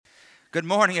Good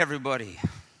morning, everybody.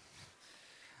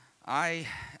 I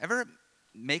ever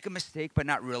make a mistake but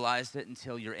not realize it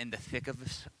until you're in the thick of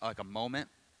this, like a moment?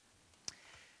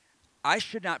 I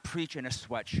should not preach in a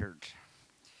sweatshirt.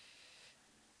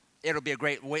 It'll be a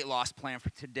great weight loss plan for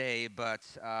today, but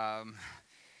I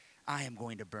am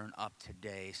going to burn up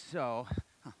today. So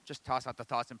just toss out the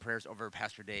thoughts and prayers over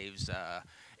Pastor Dave's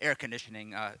air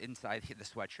conditioning inside the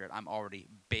sweatshirt. I'm already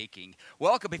baking.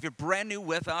 Welcome. If you're brand new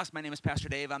with us, my name is Pastor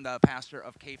Dave. I'm the pastor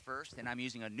of K First, and I'm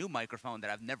using a new microphone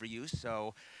that I've never used,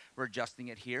 so we're adjusting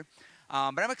it here.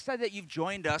 But I'm excited that you've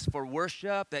joined us for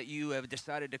worship, that you have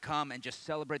decided to come and just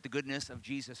celebrate the goodness of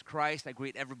Jesus Christ. I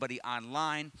greet everybody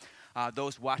online.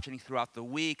 Those watching throughout the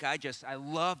week. I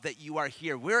love that you are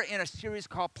here. We're in a series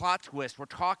called Plot Twist. We're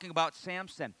talking about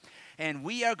Samson. And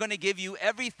we are going to give you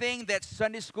everything that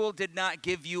Sunday school did not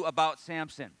give you about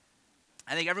Samson.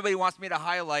 I think everybody wants me to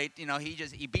highlight,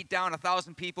 he beat down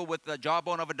 1,000 people with the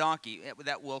jawbone of a donkey.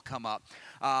 That will come up.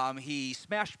 He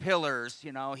smashed pillars,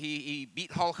 he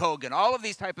beat Hulk Hogan, all of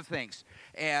these type of things.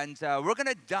 And we're going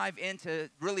to dive into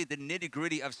really the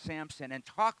nitty-gritty of Samson and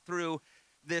talk through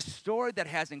this story that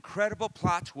has incredible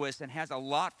plot twists and has a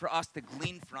lot for us to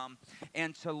glean from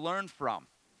and to learn from.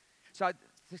 So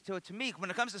to me, when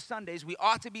it comes to Sundays, we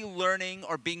ought to be learning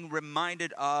or being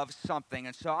reminded of something.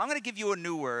 And so I'm going to give you a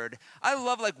new word. I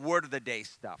love word of the day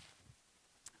stuff.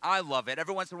 I love it.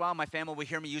 Every once in a while, my family will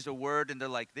hear me use a word, and they're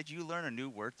like, "Did you learn a new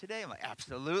word today?" I'm like,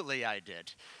 "Absolutely, I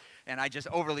did." And I just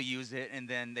overly use it, and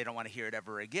then they don't want to hear it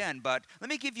ever again. But let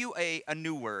me give you a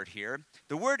new word here.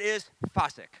 The word is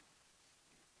fossick.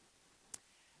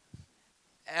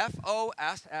 Fossick.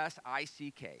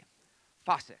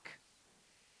 Fossick.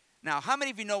 Now, how many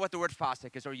of you know what the word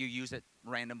fossick is, or you use it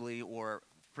randomly or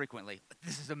frequently?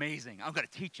 This is amazing. I'm going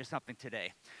to teach you something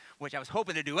today, which I was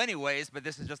hoping to do anyways, but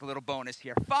this is just a little bonus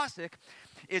here. Fossick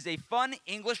is a fun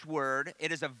English word.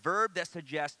 It is a verb that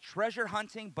suggests treasure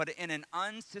hunting, but in an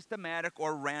unsystematic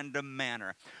or random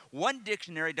manner. One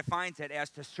dictionary defines it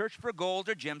as to search for gold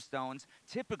or gemstones,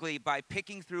 typically by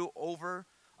picking through over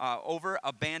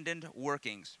abandoned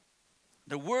workings.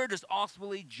 The word is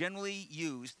also generally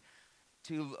used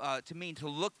to mean to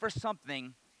look for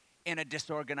something in a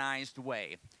disorganized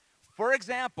way. For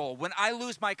example, when I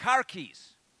lose my car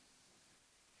keys,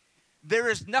 there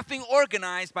is nothing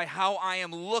organized by how I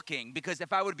am looking, because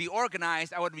if I would be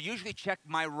organized, I would usually check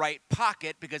my right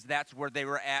pocket because that's where they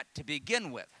were at to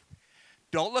begin with.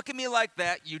 Don't look at me like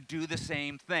that. You do the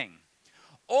same thing.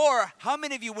 Or how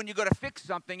many of you, when you go to fix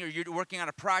something or you're working on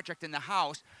a project in the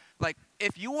house,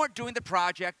 if you weren't doing the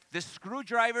project, the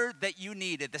screwdriver that you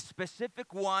needed, the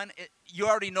specific one, you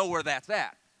already know where that's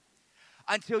at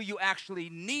until you actually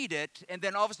need it, and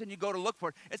then all of a sudden you go to look for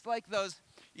it. It's like those,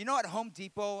 at Home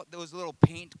Depot, those little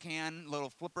paint can, little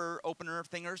flipper opener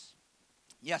thingers.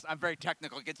 Yes, I'm very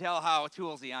technical. You can tell how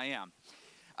toolsy I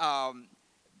am.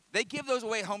 They give those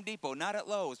away at Home Depot, not at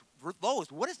Lowe's.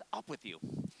 Lowe's, what is up with you?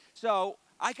 So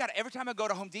every time I go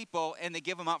to Home Depot and they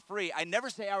give them out free, I never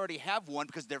say I already have one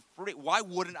because they're free. Why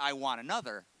wouldn't I want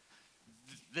another?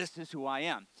 This is who I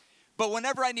am. But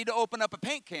whenever I need to open up a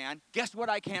paint can, guess what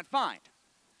I can't find?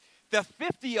 The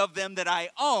 50 of them that I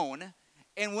own,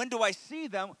 and when do I see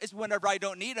them? Is whenever I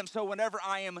don't need them. So whenever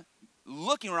I am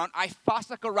looking around, I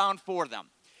fossick around for them.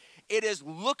 It is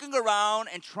looking around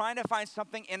and trying to find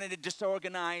something in a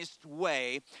disorganized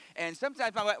way. And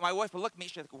sometimes my wife will look at me.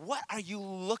 She's like, "What are you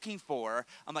looking for?"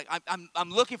 I'm like, I'm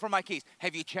looking for my keys.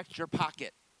 Have you checked your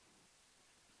pocket?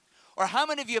 Or how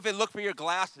many of you have been looking for your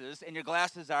glasses and your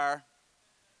glasses are,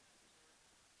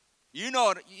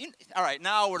 all right,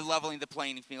 now we're leveling the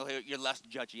playing field here. You're less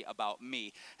judgy about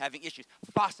me having issues.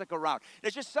 Fossick around.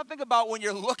 There's just something about when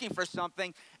you're looking for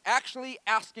something, actually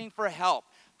asking for help.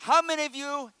 How many of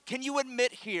you, can you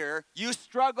admit here, you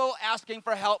struggle asking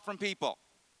for help from people?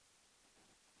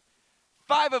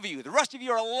 5 of you. The rest of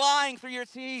you are lying through your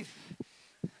teeth.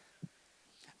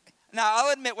 Now,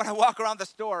 I'll admit, when I walk around the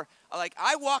store,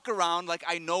 I walk around like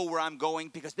I know where I'm going,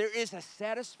 because there is a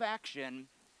satisfaction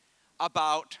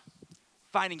about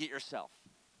finding it yourself.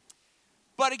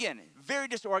 But again, very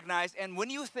disorganized. And when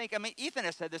you think, Ethan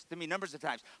has said this to me numbers of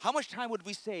times, how much time would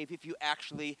we save if you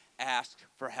actually asked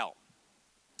for help?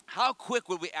 How quick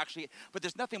would we actually, but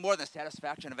there's nothing more than the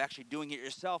satisfaction of actually doing it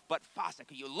yourself. But fossick,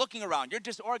 you're looking around, you're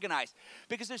disorganized.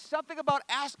 Because there's something about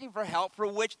asking for help for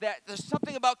which there's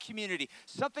something about community,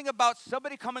 something about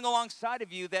somebody coming alongside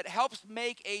of you that helps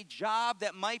make a job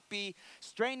that might be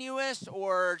strenuous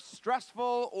or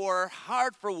stressful or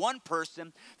hard for one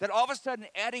person, that all of a sudden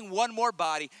adding one more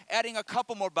body, adding a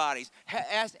couple more bodies,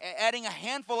 adding a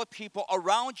handful of people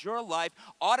around your life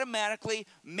automatically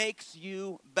makes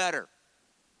you better.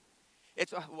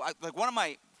 It's like one of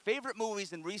my favorite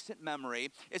movies in recent memory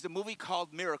is a movie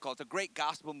called Miracle. It's a great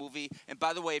gospel movie. And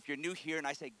by the way, if you're new here and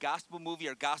I say gospel movie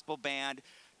or gospel band,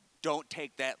 don't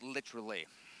take that literally.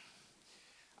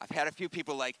 I've had a few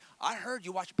people like, I heard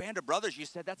you watch Band of Brothers. You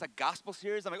said that's a gospel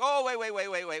series. I'm like, oh,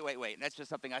 wait. And that's just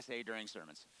something I say during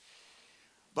sermons.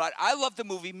 But I love the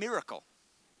movie Miracle.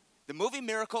 The movie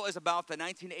Miracle is about the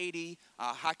 1980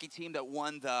 hockey team that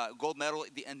won the gold medal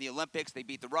in the Olympics. They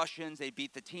beat the Russians. They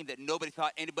beat the team that nobody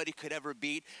thought anybody could ever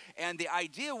beat. And the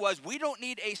idea was we don't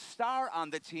need a star on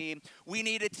the team. We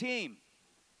need a team.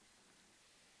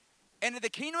 And in the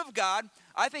kingdom of God,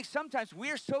 I think sometimes we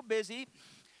are so busy,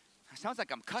 it sounds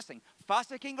like I'm cussing,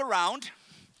 fossicking around,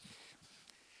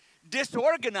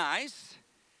 disorganized,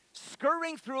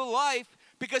 scurrying through life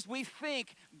because we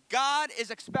think God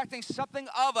is expecting something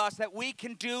of us that we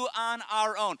can do on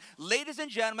our own. Ladies and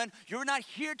gentlemen, you're not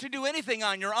here to do anything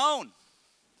on your own.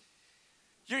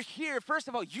 You're here, first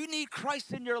of all, you need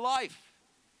Christ in your life.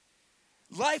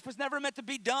 Life was never meant to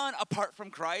be done apart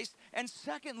from Christ. And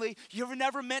secondly, you were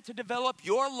never meant to develop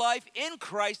your life in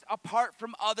Christ apart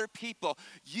from other people.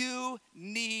 You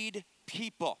need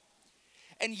people.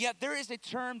 And yet there is a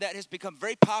term that has become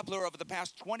very popular over the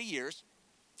past 20 years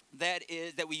that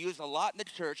we use a lot in the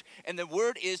church, and the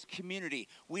word is community.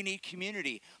 We need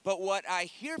community. But what I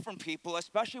hear from people,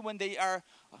 especially when they are,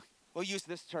 we'll use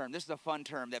this term. This is a fun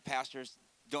term that pastors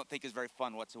don't think is very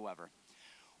fun whatsoever.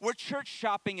 We're church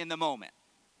shopping in the moment.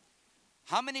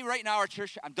 How many right now are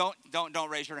church? Don't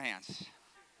raise your hands.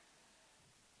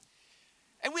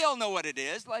 And we all know what it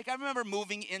is. Like, I remember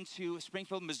moving into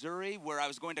Springfield, Missouri, where I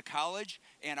was going to college,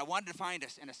 and I wanted to find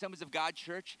an Assemblies of God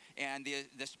church, and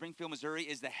the Springfield, Missouri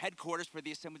is the headquarters for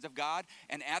the Assemblies of God,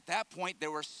 and at that point,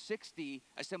 there were 60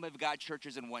 Assemblies of God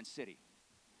churches in one city.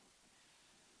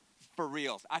 For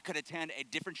reals. I could attend a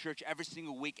different church every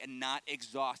single week and not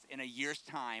exhaust in a year's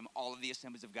time all of the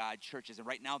Assemblies of God churches, and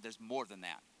right now, there's more than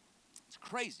that. It's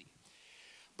crazy.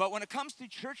 But when it comes to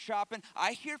church shopping,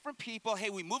 I hear from people, hey,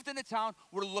 we moved into town,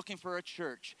 we're looking for a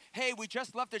church. Hey, we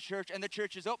just left the church, and the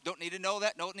church is, don't need to know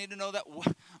that,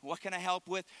 what can I help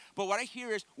with? But what I hear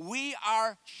is we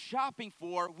are shopping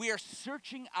for, we are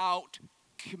searching out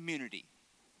community.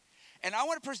 And I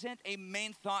want to present a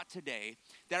main thought today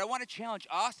that I want to challenge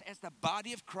us as the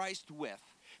body of Christ with.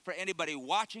 For anybody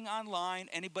watching online,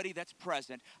 anybody that's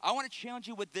present, I want to challenge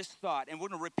you with this thought, and we're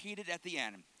going to repeat it at the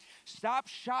end. Stop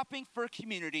shopping for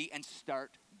community and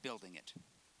start building it.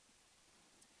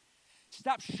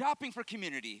 Stop shopping for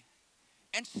community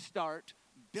and start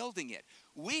building it.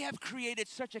 We have created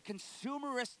such a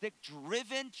consumeristic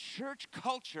driven church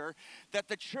culture that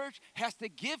the church has to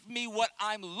give me what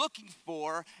I'm looking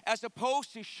for as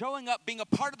opposed to showing up, being a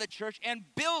part of the church and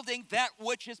building that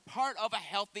which is part of a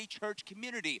healthy church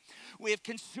community. We have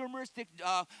consumeristic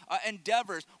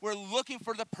endeavors. We're looking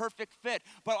for the perfect fit.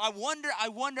 But I wonder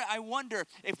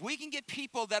if we can get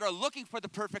people that are looking for the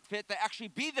perfect fit to actually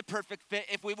be the perfect fit,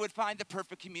 if we would find the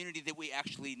perfect community that we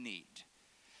actually need.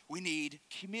 We need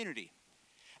community.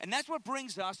 And that's what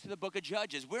brings us to the book of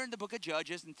Judges. We're in the book of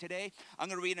Judges, and today I'm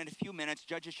going to read in a few minutes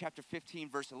Judges chapter 15,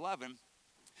 verse 11.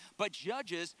 But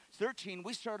Judges 13,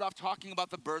 we started off talking about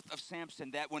the birth of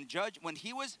Samson, that when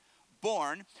he was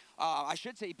born,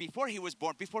 before he was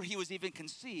born, before he was even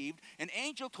conceived, an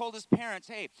angel told his parents,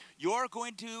 hey, you're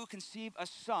going to conceive a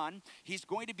son. He's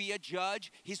going to be a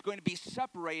judge. He's going to be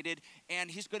separated, and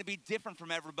he's going to be different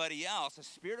from everybody else. The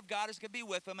Spirit of God is going to be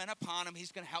with him and upon him.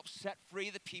 He's going to help set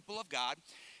free the people of God.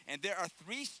 And there are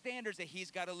 3 standards that he's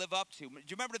got to live up to. Do you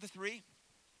remember the 3?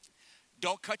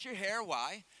 Don't cut your hair.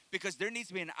 Why? Because there needs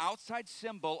to be an outside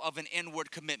symbol of an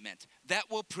inward commitment. That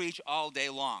will preach all day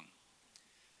long.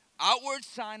 Outward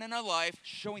sign in our life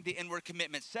showing the inward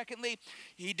commitment. Secondly,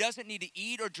 he doesn't need to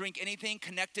eat or drink anything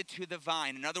connected to the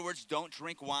vine. In other words, don't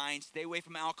drink wine. Stay away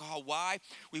from alcohol. Why?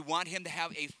 We want him to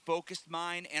have a focused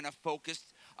mind and a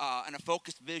focused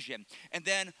vision. And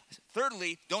then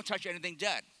thirdly, don't touch anything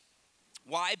dead.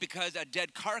 Why? Because a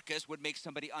dead carcass would make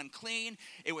somebody unclean.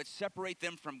 It would separate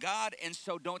them from God. And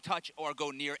so don't touch or go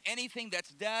near anything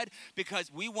that's dead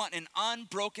because we want an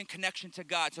unbroken connection to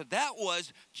God. So that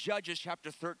was Judges chapter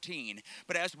 13.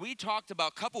 But as we talked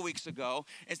about a couple weeks ago,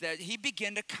 is that he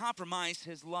began to compromise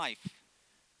his life.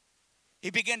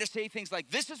 He began to say things like,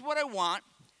 this is what I want.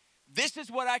 This is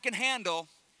what I can handle.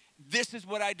 This is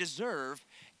what I deserve.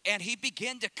 And he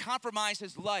began to compromise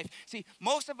his life. See,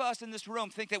 most of us in this room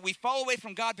think that we fall away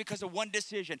from God because of one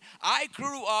decision. I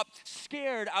grew up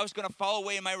scared I was going to fall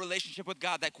away in my relationship with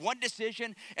God. Like one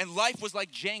decision, and life was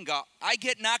like Jenga. I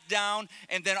get knocked down,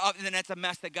 and then that's a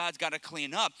mess that God's got to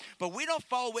clean up. But we don't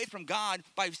fall away from God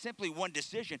by simply one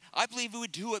decision. I believe we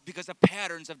would do it because of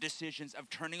patterns of decisions of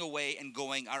turning away and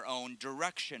going our own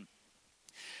direction.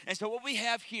 And so what we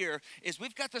have here is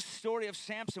we've got the story of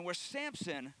Samson, where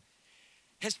Samson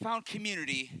has found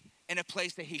community in a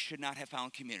place that he should not have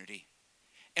found community.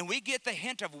 And we get the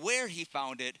hint of where he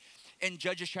found it in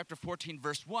Judges chapter 14,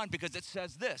 verse 1, because it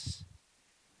says this.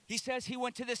 He says he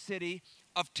went to the city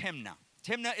of Timnah.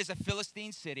 Timnah is a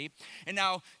Philistine city, and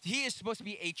now he is supposed to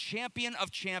be a champion of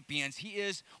champions. He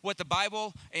is what the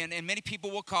Bible and many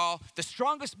people will call the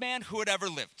strongest man who had ever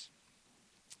lived.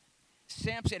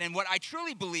 Samson, and what I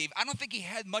truly believe, I don't think he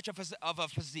had much of a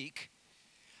physique.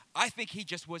 I think he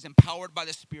just was empowered by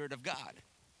the Spirit of God.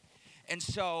 And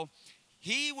so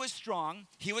he was strong.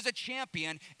 He was a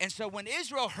champion. And so when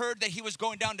Israel heard that he was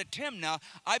going down to Timnah,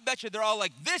 I bet you they're all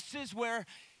like, this is where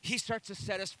he starts to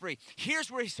set us free.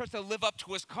 Here's where he starts to live up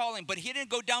to his calling. But he didn't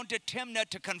go down to Timnah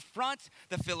to confront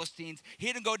the Philistines. He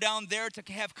didn't go down there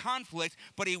to have conflict,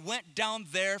 but he went down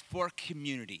there for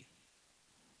community.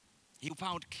 He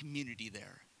found community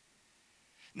there.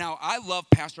 Now, I love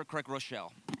Pastor Craig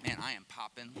Rochelle. Man, I am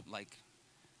popping like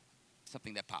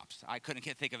something that pops. I couldn't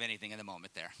think of anything in the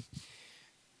moment there.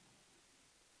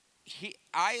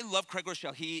 I love Craig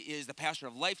Rochelle. He is the pastor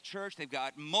of Life Church. They've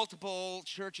got multiple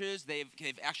churches. They've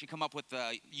actually come up with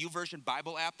the YouVersion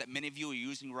Bible app that many of you are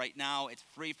using right now. It's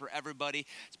free for everybody.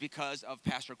 It's because of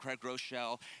Pastor Craig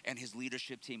Rochelle and his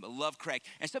leadership team. I love Craig.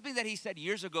 And something that he said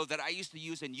years ago that I used to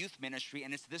use in youth ministry,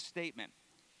 and it's this statement.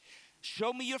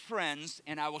 Show me your friends,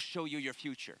 and I will show you your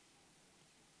future.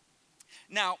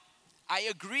 Now, I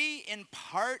agree in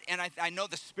part, and I know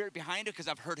the spirit behind it because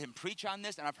I've heard him preach on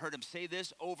this, and I've heard him say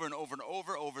this over and over and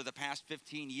over the past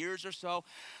 15 years or so.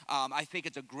 I think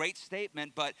it's a great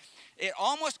statement, but it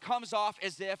almost comes off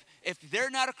as if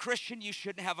they're not a Christian, you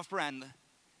shouldn't have a friend.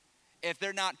 If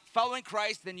they're not following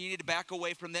Christ, then you need to back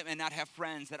away from them and not have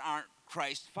friends that aren't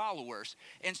Christ followers.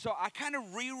 And so I kind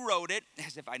of rewrote it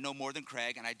as if I know more than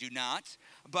Craig, and I do not.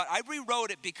 But I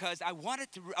rewrote it because I want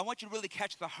you to really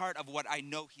catch the heart of what I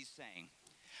know he's saying.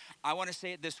 I want to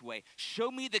say it this way.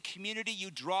 Show me the community you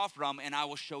draw from, and I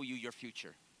will show you your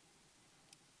future.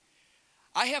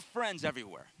 I have friends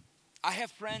everywhere. I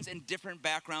have friends in different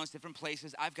backgrounds, different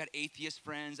places. I've got atheist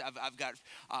friends. I've got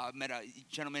met a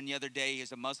gentleman the other day.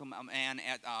 He's a Muslim man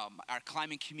at our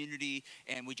climbing community,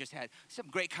 and we just had some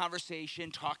great conversation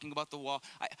talking about the wall.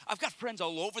 I've got friends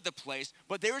all over the place,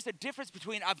 but there is a difference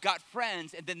between I've got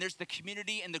friends and then there's the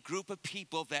community and the group of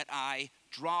people that I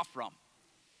draw from.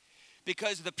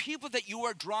 Because the people that you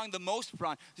are drawing the most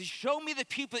from, show me the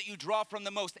people that you draw from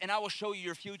the most, and I will show you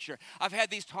your future. I've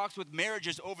had these talks with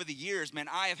marriages over the years, man.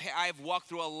 I have walked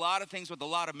through a lot of things with a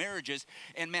lot of marriages,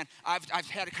 and man, I've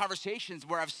had conversations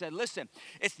where I've said, listen,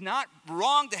 it's not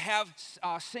wrong to have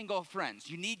single friends.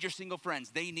 You need your single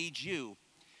friends. They need you.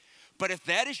 But if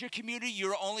that is your community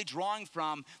you're only drawing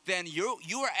from, then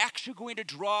you are actually going to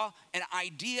draw an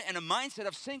idea and a mindset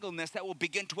of singleness that will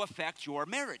begin to affect your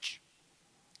marriage.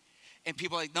 And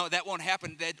people are like, no, that won't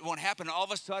happen. That won't happen. And all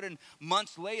of a sudden,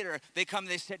 months later, they come,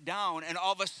 they sit down, and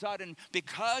all of a sudden,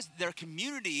 because their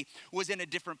community was in a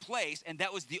different place, and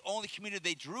that was the only community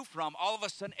they drew from, all of a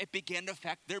sudden, it began to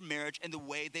affect their marriage and the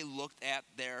way they looked at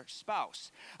their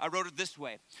spouse. I wrote it this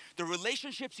way. The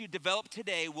relationships you develop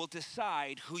today will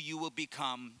decide who you will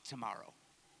become tomorrow.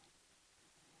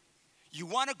 You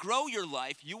want to grow your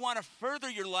life. You want to further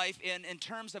your life in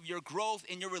terms of your growth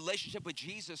in your relationship with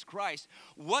Jesus Christ.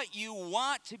 What you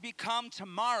want to become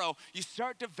tomorrow, you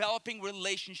start developing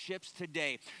relationships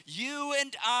today. You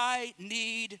and I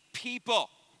need people.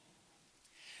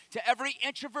 To every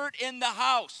introvert in the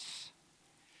house,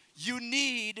 you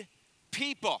need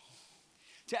people.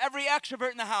 To every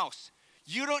extrovert in the house,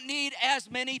 you don't need as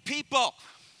many people.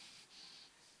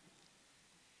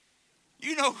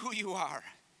 You know who you are.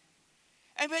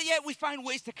 And but yet we find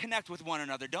ways to connect with one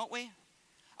another, don't we?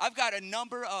 I've got a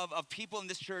number of people in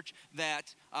this church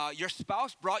that your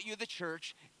spouse brought you to the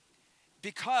church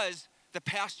because the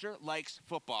pastor likes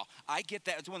football. I get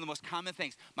that. It's one of the most common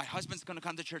things. My husband's going to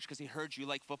come to church because he heard you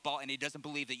like football and he doesn't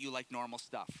believe that you like normal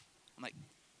stuff. I'm like,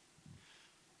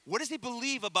 what does he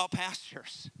believe about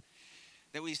pastors?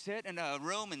 That we sit in a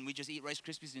room and we just eat Rice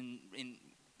Krispies and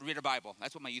read a Bible.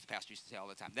 That's what my youth pastor used to say all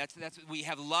the time. That's we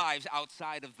have lives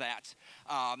outside of that.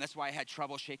 That's why I had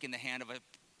trouble shaking the hand of a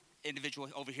individual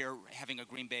over here having a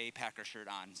Green Bay Packers shirt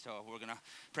on, so we're gonna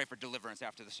pray for deliverance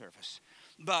after the service.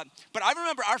 But I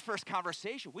remember our first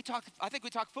conversation. I think we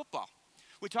talked football,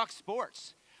 we talked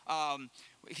sports.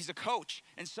 He's a coach,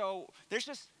 and so there's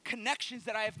just connections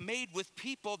that I have made with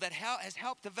people that has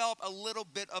helped develop a little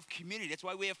bit of community. That's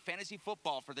why we have fantasy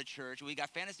football for the church. We got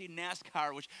fantasy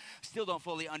NASCAR, which still don't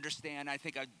fully understand. I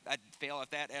think I'd fail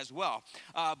at that as well.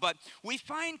 But we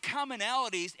find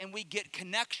commonalities and we get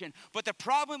connection. But the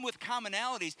problem with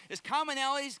commonalities is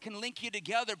commonalities can link you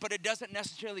together, but it doesn't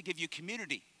necessarily give you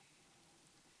community.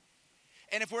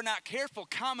 And if we're not careful,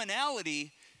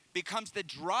 commonality becomes the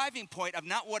driving point of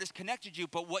not what has connected you,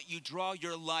 but what you draw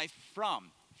your life from.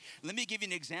 Let me give you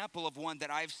an example of one that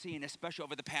I've seen, especially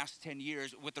over the past 10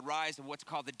 years, with the rise of what's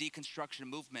called the deconstruction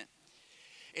movement.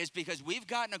 Is because we've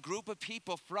gotten a group of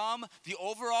people from the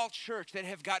overall church that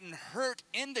have gotten hurt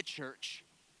in the church.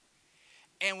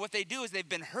 And what they do is they've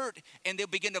been hurt, and they'll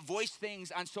begin to voice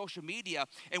things on social media.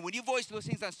 And when you voice those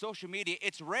things on social media,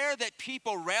 it's rare that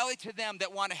people rally to them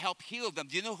that want to help heal them.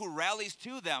 Do you know who rallies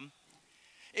to them?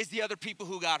 Is the other people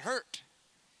who got hurt.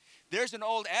 There's an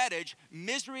old adage,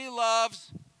 misery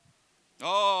loves,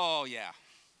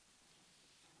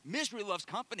 misery loves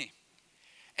company.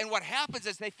 And what happens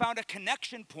is they found a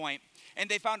connection point and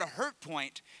they found a hurt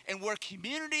point, and where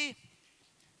community,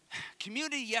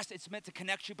 yes, it's meant to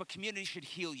connect you, but community should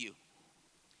heal you.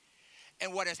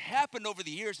 And what has happened over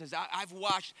the years is I've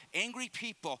watched angry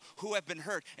people who have been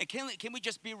hurt. And can we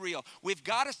just be real? We've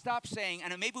got to stop saying,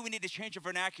 and maybe we need to change the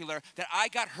vernacular, that I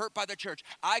got hurt by the church.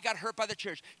 I got hurt by the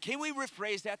church. Can we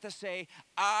rephrase that to say,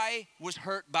 I was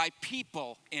hurt by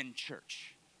people in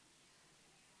church?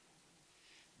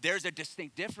 There's a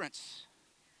distinct difference,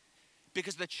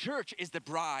 because the church is the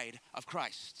bride of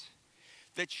Christ.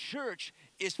 The church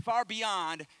is far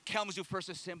beyond Kalamazoo First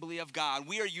Assembly of God.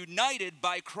 We are united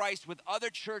by Christ with other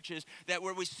churches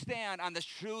where we stand on the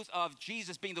truth of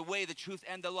Jesus being the way, the truth,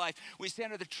 and the life. We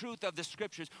stand on the truth of the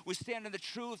scriptures. We stand on the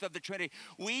truth of the Trinity.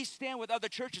 We stand with other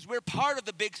churches. We're part of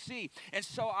the Big C. And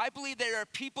so I believe there are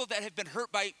people that have been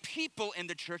hurt by people in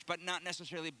the church, but not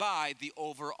necessarily by the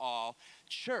overall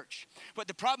church. But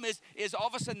the problem is all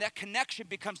of a sudden that connection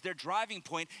becomes their driving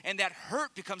point, and that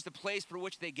hurt becomes the place for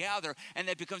which they gather, and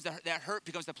that hurt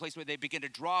becomes the place where they begin to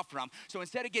draw from. So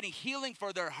instead of getting healing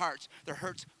for their hurts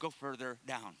go further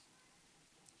down.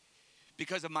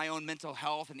 Because of my own mental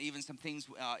health and even some things,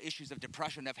 issues of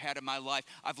depression I've had in my life,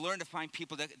 I've learned to find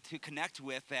people to connect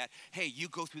with that, hey, you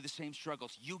go through the same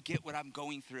struggles. You get what I'm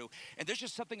going through. And there's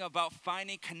just something about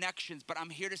finding connections. But I'm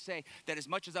here to say that as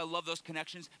much as I love those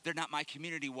connections, they're not my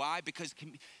community. Why? Because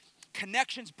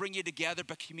connections bring you together,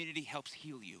 but community helps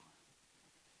heal you.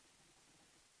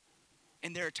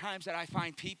 And there are times that I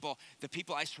find the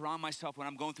people I surround myself when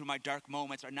I'm going through my dark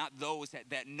moments are not those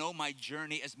that know my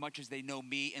journey as much as they know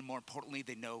me, and more importantly,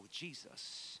 they know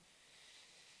Jesus.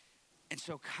 And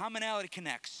so commonality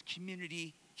connects,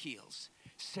 community heals.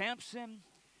 Samson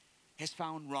has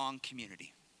found wrong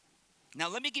community. Now,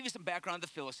 let me give you some background on the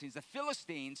Philistines. The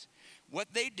Philistines, what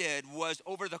they did was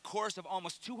over the course of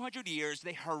almost 200 years,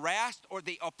 they harassed or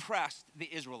they oppressed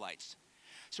the Israelites.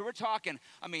 So we're talking,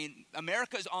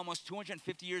 America is almost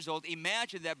 250 years old.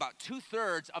 Imagine that about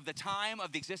 2/3 of the time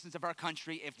of the existence of our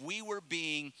country, if we were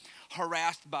being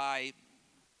harassed by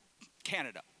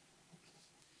Canada.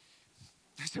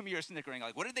 Some of you are snickering,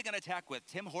 like, what are they going to attack with?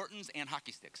 Tim Hortons and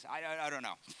hockey sticks? I don't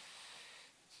know.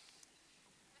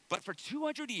 But for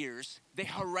 200 years, they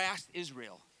harassed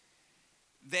Israel.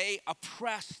 They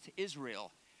oppressed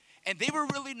Israel. And they were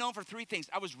really known for three things.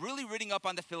 I was really reading up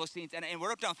on the Philistines, and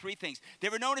wrote down three things. They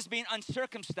were known as being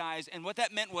uncircumcised, and what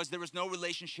that meant was there was no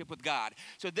relationship with God.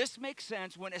 So this makes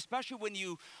sense, especially when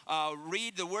you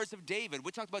read the words of David.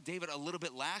 We talked about David a little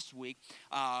bit last week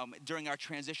during our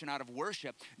transition out of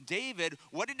worship. David,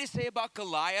 what did he say about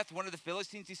Goliath, one of the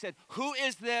Philistines? He said, who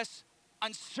is this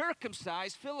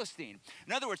uncircumcised Philistine?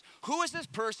 In other words, who is this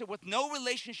person with no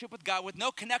relationship with God, with no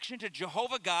connection to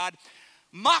Jehovah God,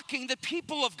 mocking the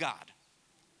people of God?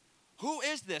 Who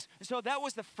is this? And so that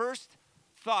was the first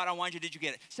thought I wanted you. Did you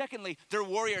get it? Secondly, their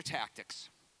warrior tactics.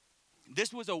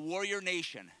 This was a warrior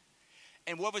nation.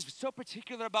 And what was so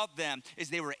particular about them is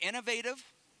they were innovative.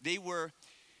 They were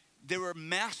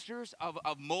masters of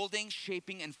molding,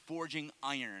 shaping, and forging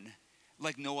iron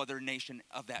like no other nation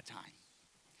of that time.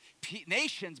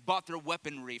 nations bought their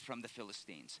weaponry from the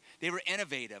Philistines. They were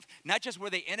innovative. Not just were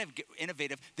they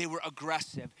innovative, they were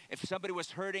aggressive. If somebody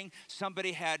was hurting,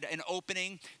 somebody had an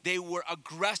opening, they were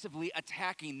aggressively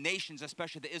attacking nations,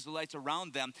 especially the Israelites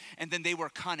around them, and then they were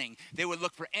cunning. They would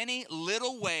look for any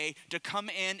little way to come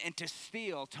in and to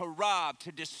steal, to rob,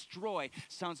 to destroy.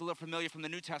 Sounds a little familiar from the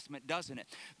New Testament, doesn't it?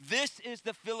 This is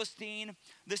the Philistine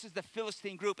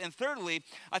group. And thirdly,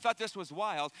 I thought this was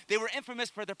wild. They were infamous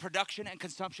for the production and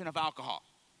consumption of alcohol.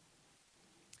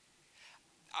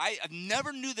 I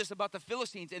never knew this about the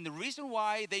Philistines, and the reason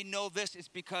why they know this is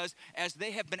because as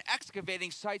they have been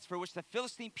excavating sites for which the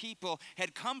Philistine people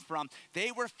had come from,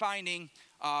 they were finding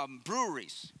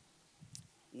breweries,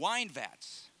 wine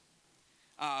vats.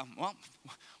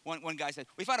 One guy said,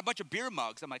 we found a bunch of beer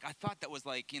mugs. I'm like, I thought that was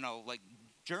like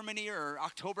Germany or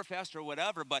Oktoberfest or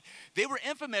whatever, but they were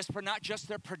infamous for not just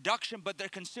their production, but their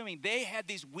consuming. They had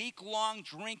these week-long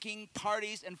drinking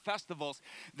parties and festivals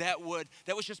that was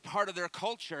just part of their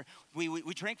culture.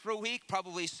 We drank for a week,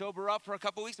 probably sober up for a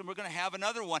couple weeks, and we're going to have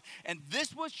another one. And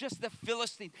this was just the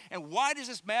Philistines. And why does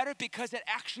this matter? Because it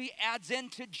actually adds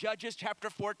into Judges chapter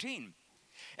 14.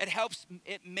 It helps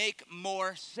it make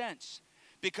more sense.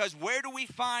 Because where do we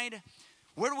find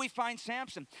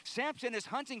Samson? Samson is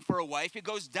hunting for a wife. He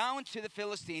goes down to the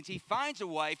Philistines. He finds a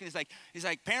wife. And he's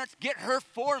like, parents, get her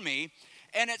for me.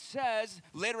 And it says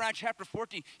later on, chapter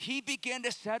 14, he began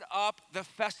to set up the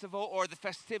festival or the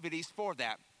festivities for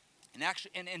that. And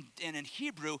actually, and in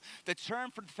Hebrew, the term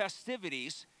for the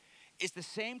festivities is the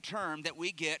same term that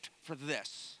we get for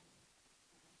this.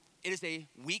 It is a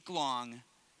week-long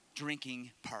drinking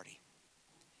party,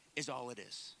 is all it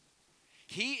is.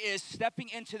 He is stepping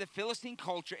into the Philistine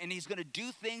culture, and he's going to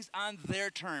do things on their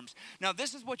terms. Now,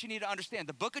 this is what you need to understand.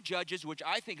 The book of Judges, which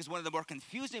I think is one of the more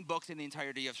confusing books in the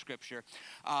entirety of Scripture.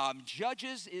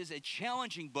 Judges is a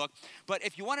challenging book, but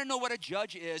if you want to know what a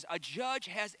judge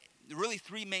has really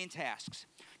three main tasks.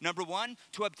 Number one,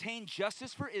 to obtain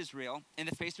justice for Israel in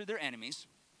the face of their enemies.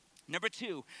 Number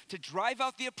two, to drive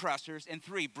out the oppressors. And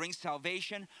three, bring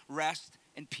salvation, rest,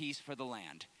 and peace for the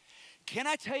land. Can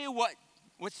I tell you what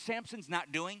Samson's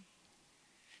not doing?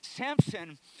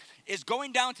 Samson is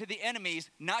going down to the enemies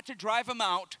not to drive them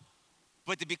out,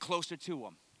 but to be closer to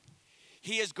them.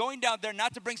 He is going down there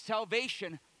not to bring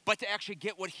salvation, but to actually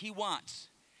get what he wants.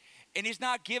 And he's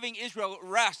not giving Israel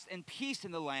rest and peace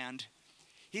in the land.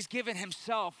 He's given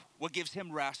himself what gives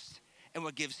him rest and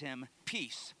what gives him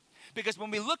peace. Because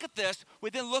when we look at this,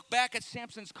 we then look back at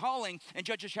Samson's calling in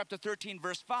Judges chapter 13,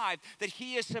 verse 5, that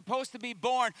he is supposed to be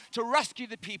born to rescue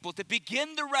the people, to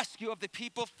begin the rescue of the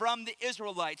people from the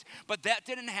Israelites. But that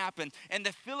didn't happen. And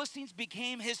the Philistines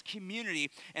became his community,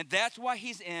 and that's why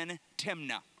he's in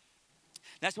Timnah.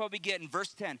 That's what we get in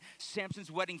verse 10,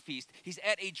 Samson's wedding feast. He's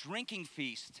at a drinking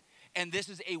feast. And this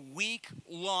is a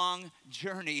week-long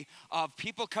journey of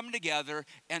people coming together,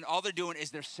 and all they're doing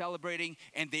is they're celebrating,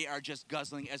 and they are just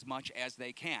guzzling as much as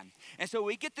they can. And so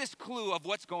we get this clue of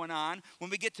what's going on when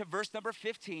we get to verse number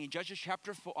 15. Judges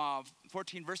chapter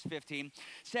 14, verse 15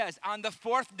 says, on the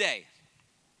fourth day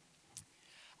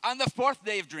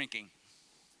of drinking,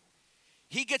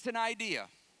 he gets an idea.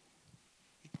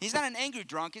 He's not an angry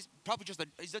drunk. He's probably just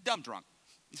he's a dumb drunk.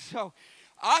 So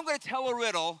I'm going to tell a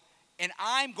riddle, and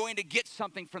I'm going to get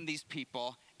something from these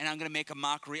people, and I'm going to make a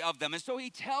mockery of them. And so he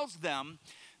tells them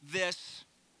this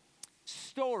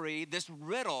story, this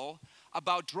riddle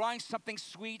about drawing something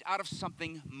sweet out of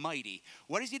something mighty.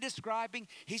 What is he describing?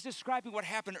 He's describing what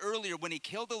happened earlier when he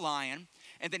killed a lion,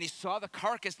 and then he saw the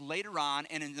carcass later on,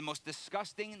 and in the most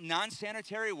disgusting,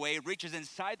 non-sanitary way, reaches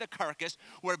inside the carcass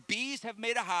where bees have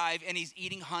made a hive, and he's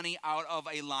eating honey out of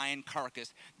a lion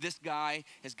carcass. This guy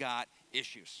has got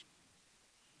issues.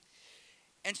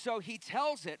 And so he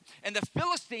tells it, and the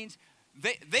Philistines,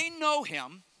 they know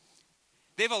him.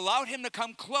 They've allowed him to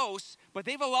come close, but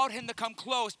they've allowed him to come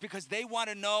close because they want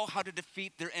to know how to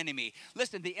defeat their enemy.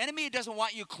 Listen, the enemy doesn't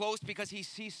want you close because he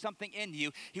sees something in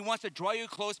you. He wants to draw you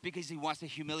close because he wants to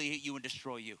humiliate you and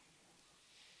destroy you.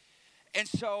 And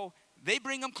so they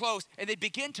bring him close, and they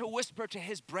begin to whisper to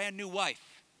his brand new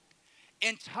wife,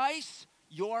 entice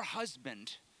your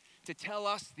husband to tell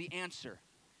us the answer.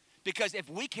 Because if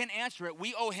we can answer it,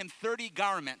 we owe him 30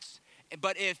 garments.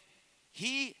 But if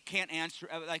he can't answer,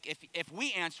 if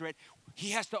we answer it,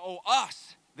 he has to owe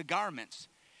us the garments.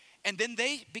 And then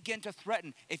they begin to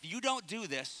threaten, if you don't do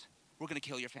this, we're going to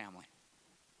kill your family.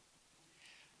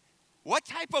 What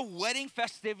type of wedding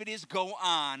festivities go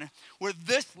on where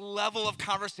this level of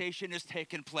conversation is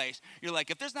taking place? You're like,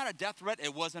 if there's not a death threat,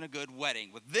 it wasn't a good wedding.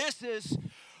 But this is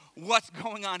what's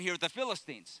going on here with the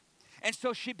Philistines. And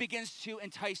so she begins to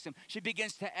entice him. She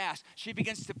begins to ask. She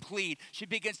begins to plead. She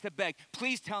begins to beg.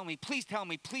 Please tell me, please tell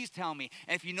me, please tell me.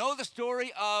 And if you know the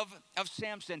story of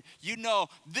Samson, you know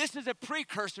this is a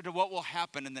precursor to what will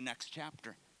happen in the next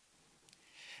chapter.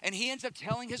 And he ends up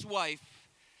telling his wife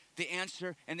the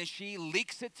answer, and then she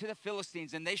leaks it to the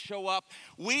Philistines, and they show up.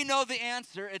 We know the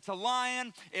answer. It's a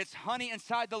lion. It's honey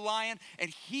inside the lion, and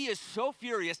he is so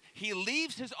furious. He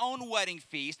leaves his own wedding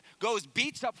feast, goes,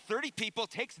 beats up 30 people,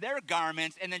 takes their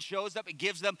garments, and then shows up and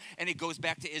gives them, and he goes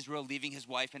back to Israel, leaving his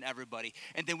wife and everybody.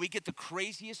 And then we get the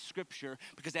craziest scripture,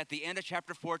 because at the end of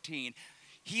chapter 14,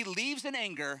 he leaves in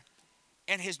anger,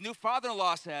 and his new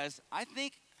father-in-law says, I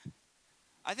think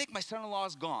my son-in-law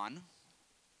is gone.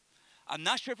 I'm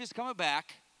not sure if he's coming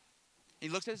back. He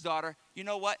looks at his daughter. You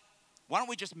know what? Why don't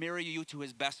we just marry you to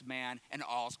his best man, and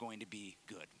all's going to be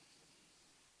good.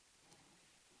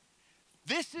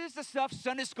 This is the stuff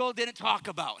Sunday school didn't talk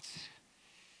about.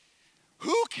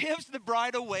 Who gives the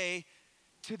bride away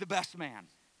to the best man?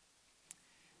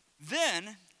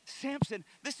 Then Samson,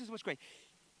 this is what's great.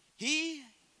 He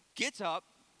gets up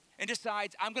and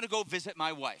decides, I'm going to go visit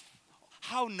my wife.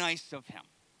 How nice of him.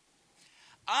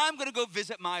 I'm going to go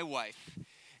visit my wife.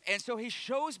 And so he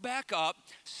shows back up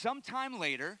sometime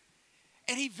later,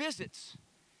 and he visits.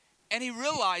 And he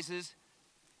realizes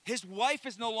his wife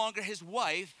is no longer his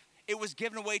wife. It was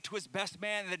given away to his best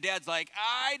man. And the dad's like,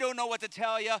 I don't know what to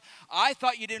tell you. I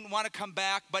thought you didn't want to come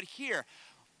back, but here,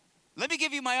 let me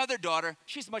give you my other daughter.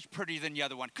 She's much prettier than the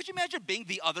other one. Could you imagine being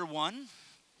the other one?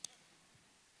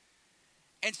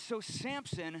 And so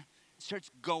Samson starts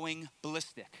going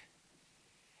ballistic.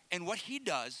 And what he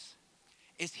does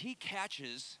is he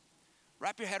catches,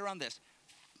 wrap your head around this,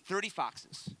 30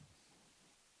 foxes.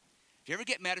 If you ever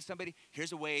get mad at somebody,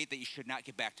 here's a way that you should not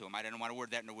get back to them. I don't want to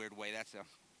word that in a weird way.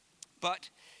 But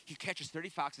he catches 30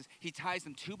 foxes. He ties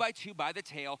them 2 by 2 by the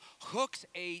tail, hooks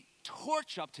a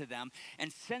torch up to them,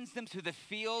 and sends them to the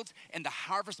fields and the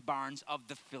harvest barns of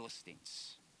the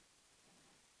Philistines.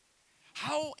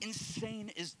 How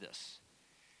insane is this?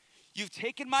 You've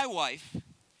taken my wife.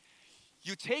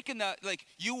 You've taken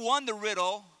you won the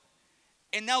riddle,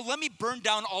 and now let me burn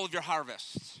down all of your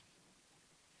harvests.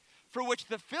 For which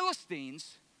the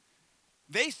Philistines,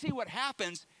 they see what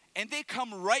happens, and they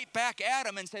come right back at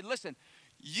him and say, listen,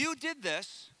 you did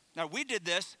this. Now we did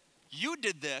this. You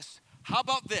did this. How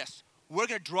about this? We're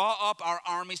going to draw up our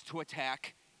armies to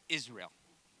attack Israel.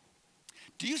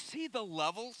 Do you see the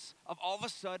levels of all of a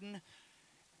sudden,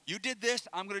 you did this,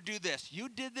 I'm going to do this. You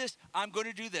did this, I'm going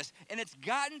to do this. And it's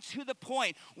gotten to the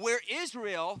point where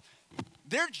Israel,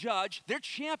 their judge, their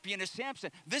champion is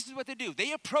Samson. This is what they do.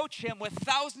 They approach him with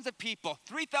thousands of people.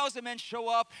 3,000 men show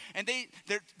up, and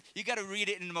you got to read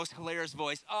it in the most hilarious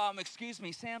voice. Excuse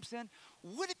me, Samson,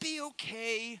 would it be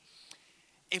okay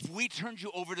if we turned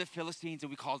you over to the Philistines and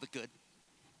we called it good?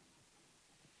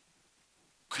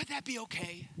 Could that be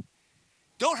okay?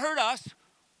 Don't hurt us.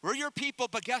 We're your people,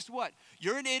 but guess what?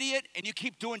 You're an idiot and you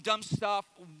keep doing dumb stuff.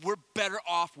 We're better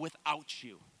off without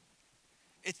you.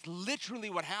 It's literally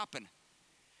what happened.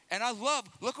 And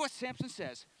look what Samson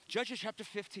says. Judges chapter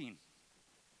 15,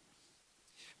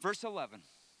 verse 11.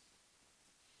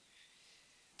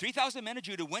 3,000 men of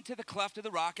Judah went to the cleft of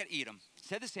the rock at Edom,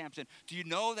 said to Samson, do you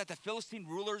know that the Philistine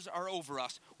rulers are over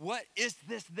us? What is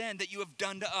this then that you have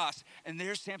done to us? And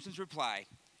there's Samson's reply.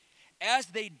 As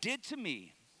they did to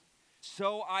me,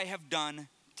 so I have done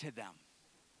to them.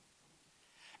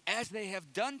 As they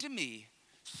have done to me,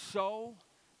 so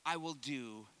I will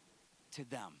do to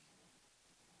them.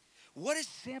 What is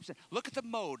Samson? Look at the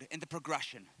mode and the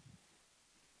progression.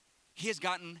 He has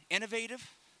gotten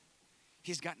innovative,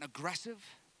 he's gotten aggressive,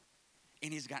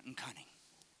 and he's gotten cunning.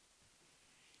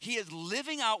 He is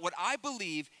living out what I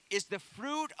believe is the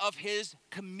fruit of his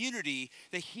community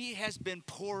that he has been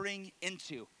pouring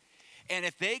into. And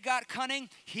if they got cunning,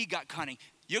 he got cunning.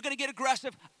 You're going to get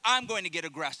aggressive, I'm going to get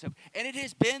aggressive. And it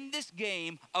has been this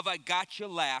game of I got you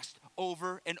last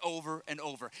over and over and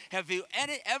over. Have you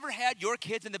ever had your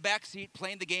kids in the back seat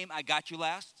playing the game I got you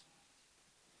last?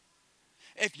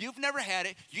 If you've never had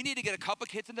it, you need to get a couple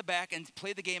kids in the back and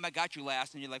play the game I got you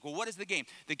last. And you're like, well, what is the game?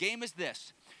 The game is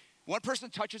this. One person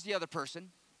touches the other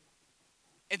person,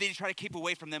 and then you try to keep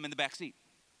away from them in the back seat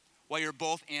while you're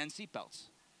both in seatbelts.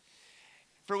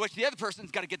 For which the other person's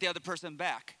got to get the other person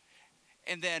back.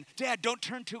 And then, Dad, don't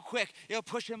turn too quick. It'll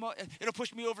push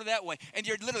me over that way. And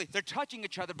they're touching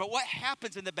each other. But what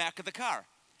happens in the back of the car?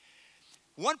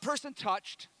 One person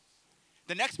touched,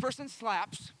 the next person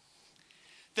slaps,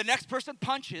 the next person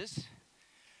punches,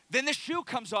 then the shoe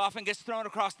comes off and gets thrown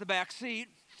across the back seat.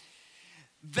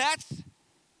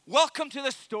 Welcome to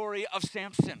the story of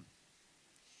Samson.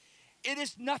 It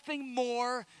is nothing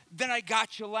more than I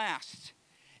got you last.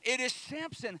 It is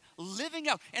Samson living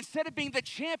out. Instead of being the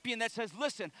champion that says,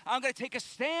 listen, I'm going to take a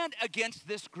stand against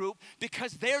this group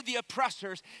because they're the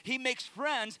oppressors, he makes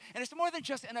friends. And it's more than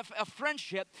just a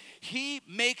friendship. He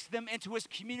makes them into his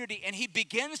community. And he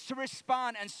begins to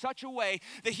respond in such a way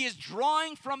that he is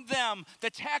drawing from them the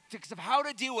tactics of how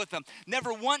to deal with them.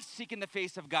 Never once seeking the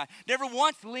face of God. Never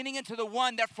once leaning into the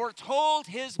one that foretold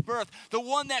his birth. The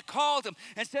one that called him.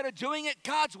 Instead of doing it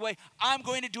God's way, I'm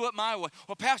going to do it my way.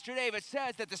 Well, Pastor David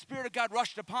says that the Spirit of God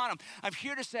rushed upon him. I'm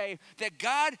here to say that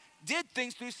God did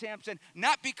things through Samson,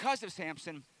 not because of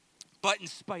Samson, but in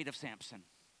spite of Samson.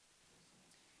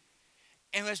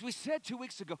 And as we said 2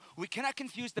 weeks ago, we cannot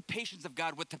confuse the patience of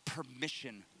God with the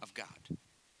permission of God.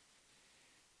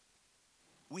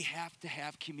 We have to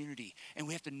have community, and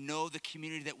we have to know the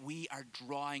community that we are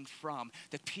drawing from,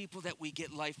 the people that we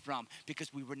get life from,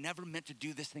 because we were never meant to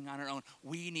do this thing on our own.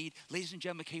 We need, ladies and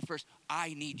gentlemen, okay, first,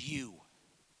 I need you.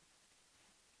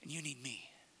 And you need me.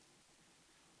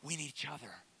 We need each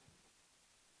other.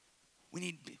 We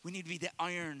need to be the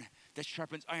iron that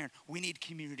sharpens iron. We need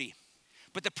community.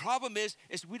 But the problem is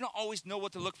we don't always know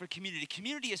what to look for community.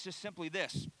 Community is just simply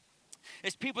this.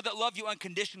 It's people that love you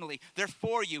unconditionally. They're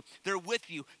for you. They're with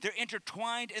you. They're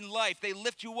intertwined in life. They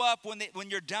lift you up when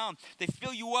you're down. They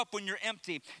fill you up when you're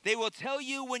empty. They will tell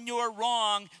you when you're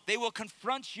wrong. They will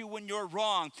confront you when you're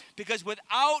wrong. Because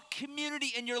without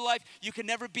community in your life, you can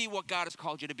never be what God has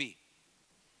called you to be.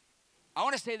 I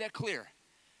want to say that clear.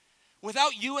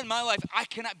 Without you in my life, I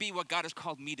cannot be what God has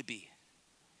called me to be.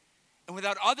 And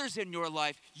without others in your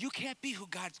life, you can't be who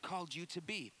God's called you to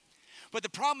be. But the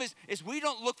problem is we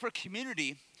don't look for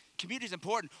community. Community is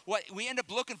important. What we end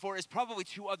up looking for is probably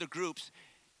two other groups.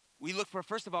 We look for,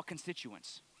 first of all,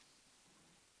 constituents.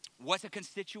 What's a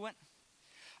constituent?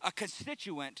 A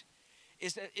constituent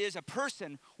is a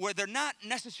person where they're not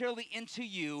necessarily into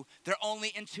you, they're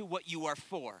only into what you are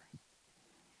for.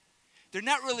 They're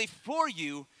not really for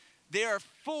you, they are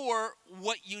for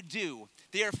what you do.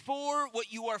 They are for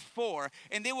what you are for.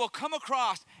 And they will come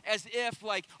across as if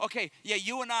like, okay, yeah,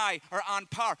 you and I are on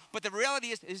par. But the reality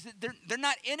is that they're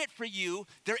not in it for you.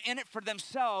 They're in it for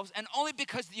themselves. And only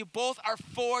because you both are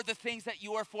for the things that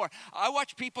you are for. I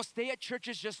watch people stay at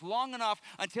churches just long enough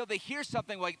until they hear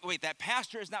something like, wait, that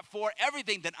pastor is not for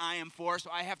everything that I am for,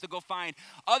 so I have to go find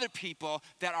other people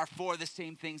that are for the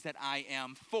same things that I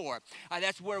am for.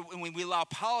 That's where when we allow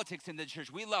politics in the church,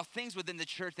 we allow things within the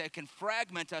church that can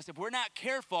fragment us. If we're not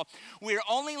careful, we're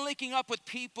only linking up with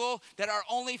people that are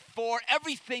only for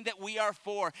everything that we are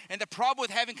for. And the problem with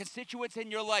having constituents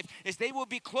in your life is they will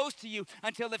be close to you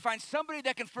until they find somebody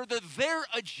that can further their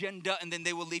agenda, and then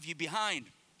they will leave you behind.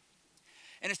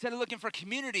 And instead of looking for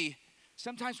community,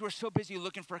 sometimes we're so busy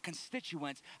looking for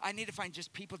constituents. I need to find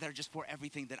just people that are just for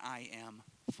everything that I am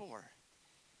for.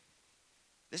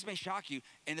 This may shock you.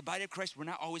 In the body of Christ, we're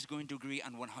not always going to agree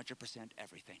on 100%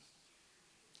 everything.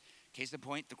 Case in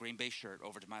point, the Green Bay shirt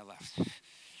over to my left.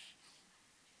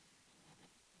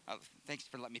 Thanks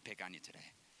for letting me pick on you today.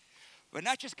 But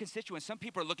not just constituents. Some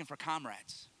people are looking for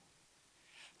comrades.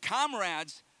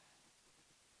 Comrades,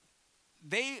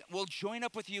 they will join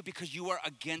up with you because you are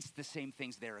against the same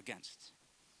things they're against.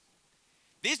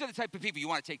 These are the type of people you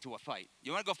want to take to a fight.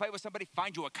 You want to go fight with somebody?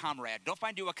 Find you a comrade. Don't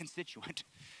find you a constituent.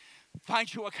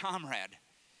 Find you a comrade.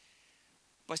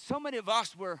 But so many of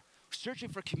us were searching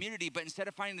for community, but instead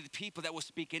of finding the people that will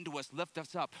speak into us, lift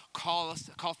us up, call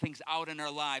things out in our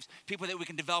lives, people that we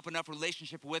can develop enough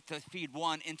relationship with to feed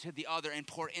one into the other and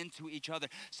pour into each other.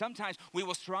 Sometimes we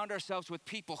will surround ourselves with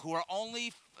people who are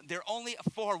only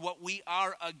for what we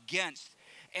are against.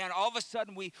 And all of a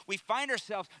sudden, we find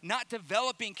ourselves not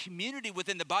developing community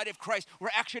within the body of Christ. We're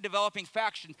actually developing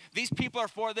factions. These people are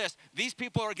for this. These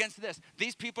people are against this.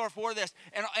 These people are for this.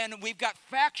 And we've got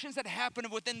factions that happen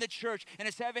within the church. And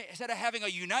instead of having a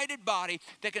united body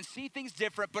that can see things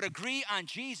different but agree on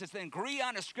Jesus and agree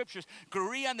on the scriptures,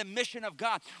 agree on the mission of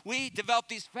God, we develop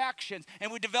these factions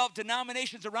and we develop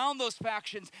denominations around those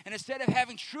factions. And instead of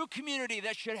having true community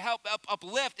that should help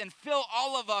uplift and fill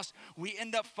all of us, we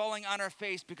end up falling on our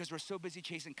face because we're so busy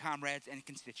chasing comrades and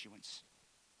constituents.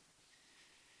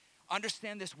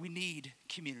 Understand this, we need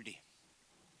community.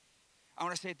 I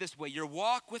want to say it this way, your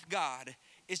walk with God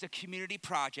is a community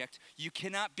project. You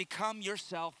cannot become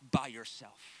yourself by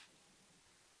yourself.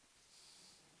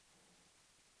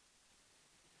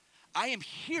 I am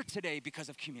here today because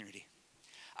of community.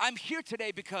 I'm here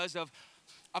today because of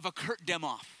a Kurt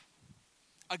Demoff,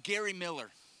 a Gary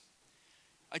Miller,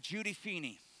 a Judy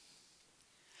Feeney.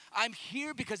 I'm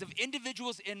here because of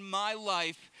individuals in my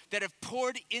life that have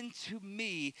poured into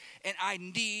me, and I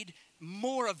need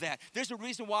more of that. There's a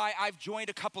reason why I've joined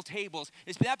a couple tables.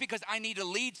 It's not because I need to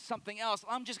lead something else.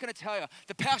 I'm just going to tell you,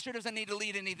 the pastor doesn't need to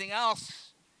lead anything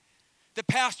else. The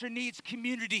pastor needs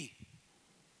community.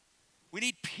 We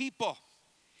need people.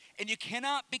 And you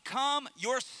cannot become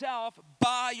yourself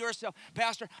by yourself.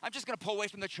 Pastor, I'm just going to pull away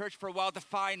from the church for a while to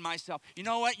find myself. You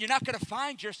know what? You're not going to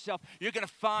find yourself. You're going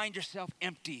to find yourself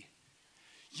empty.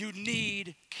 You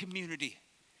need community.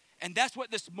 And that's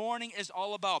what this morning is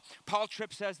all about. Paul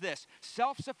Tripp says this: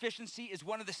 self-sufficiency is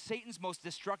one of Satan's most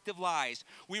destructive lies.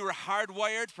 We were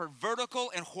hardwired for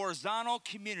vertical and horizontal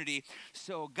community,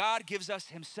 so God gives us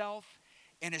himself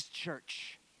and his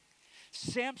church.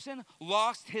 Samson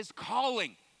lost his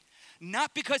calling,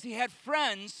 not because he had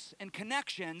friends and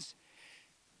connections.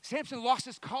 Samson lost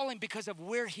his calling because of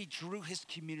where he drew his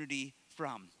community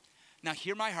from. Now,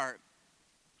 hear my heart.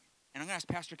 And I'm going to ask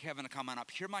Pastor Kevin to come on up.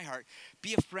 Hear my heart.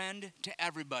 Be a friend to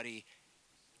everybody.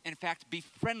 In fact, be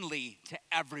friendly to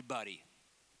everybody.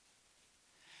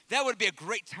 That would be a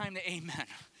great time to amen.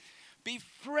 Be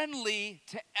friendly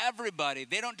to everybody.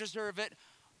 They don't deserve it.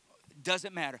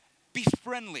 Doesn't matter. Be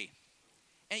friendly.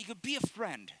 And you could be a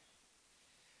friend.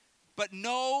 But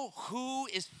know who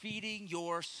is feeding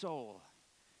your soul.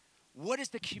 What is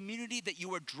the community that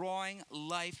you are drawing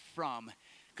life from?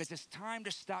 Because it's time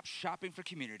to stop shopping for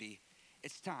community.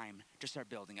 It's time to start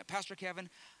building it. Pastor Kevin,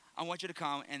 I want you to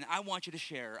come, and I want you to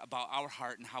share about our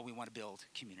heart and how we want to build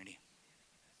community.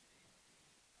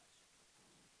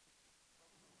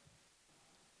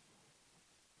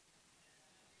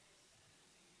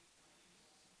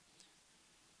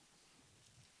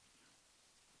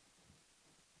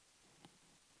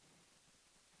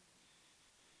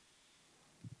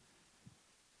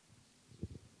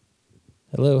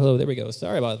 Hello, there we go.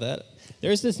 Sorry about that.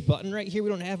 There's this button right here we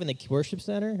don't have in the worship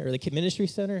center or the ministry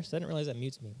center, so I didn't realize that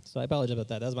mutes me. So I apologize about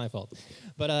that. That was my fault.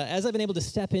 But as I've been able to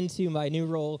step into my new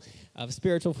role of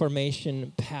spiritual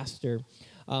formation pastor,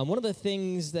 one of the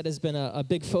things that has been a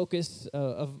big focus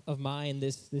of mine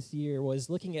this year was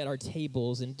looking at our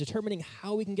tables and determining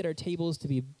how we can get our tables to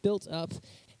be built up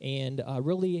and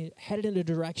really headed in a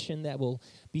direction that will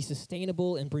be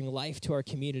sustainable and bring life to our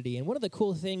community. And one of the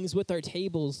cool things with our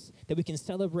tables that we can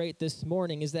celebrate this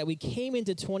morning is that we came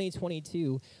into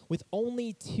 2022 with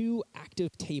only 2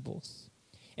 active tables.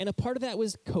 And a part of that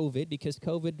was COVID, because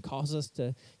COVID caused us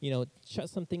to, shut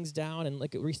some things down and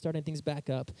look at restarting things back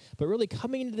up. But really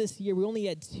coming into this year, we only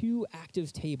had 2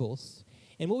 active tables.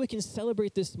 And what we can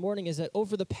celebrate this morning is that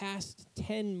over the past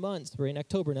 10 months, we're in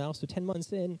October now, so 10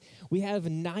 months in, we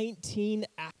have 19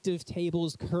 active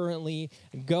tables currently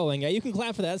going. Now, you can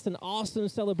clap for that. It's an awesome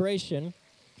celebration.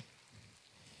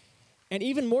 And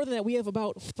even more than that, we have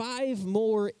about 5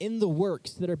 more in the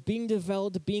works that are being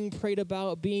developed, being prayed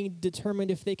about, being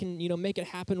determined if they can, make it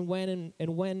happen when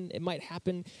and when it might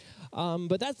happen.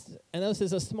 But this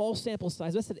is a small sample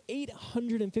size. That's an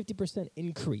 850%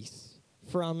 increase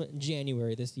from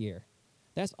January this year.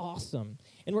 That's awesome.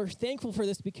 And we're thankful for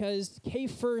this because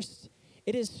K-First,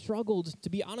 it has struggled, to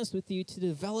be honest with you, to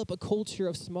develop a culture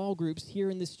of small groups here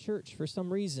in this church for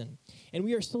some reason. And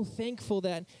we are so thankful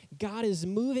that God is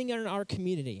moving in our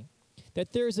community,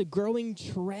 that there's a growing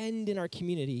trend in our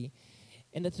community,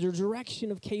 and that the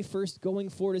direction of K-First going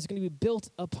forward is going to be built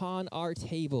upon our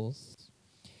tables.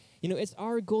 It's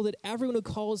our goal that everyone who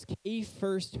calls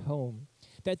K-First home,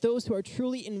 that those who are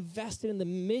truly invested in the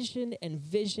mission and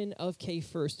vision of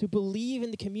K-First, who believe in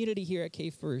the community here at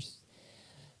K-First,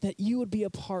 that you would be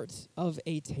a part of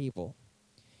a table.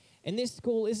 And this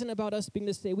goal isn't about us being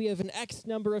to say we have an X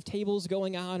number of tables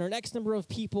going on or an X number of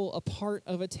people a part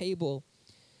of a table.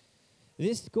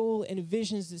 This goal and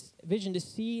vision to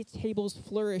see tables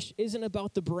flourish isn't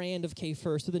about the brand of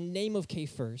K-First or the name of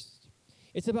K-First.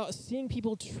 It's about seeing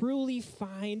people truly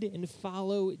find and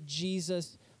follow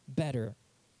Jesus better.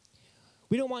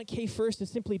 We don't want K-First to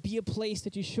simply be a place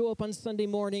that you show up on Sunday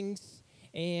mornings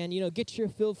and, get your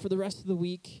fill for the rest of the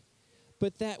week,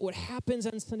 but that what happens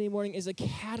on Sunday morning is a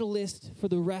catalyst for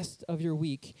the rest of your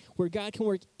week, where God can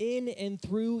work in and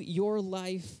through your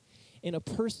life in a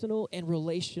personal and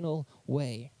relational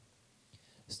way.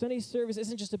 Sunday service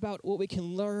isn't just about what we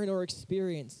can learn or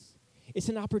experience. It's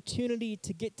an opportunity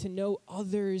to get to know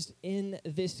others in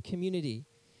this community.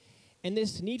 And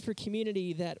this need for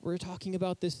community that we're talking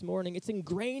about this morning, it's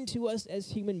ingrained to us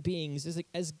as human beings,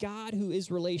 as God who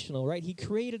is relational, right? He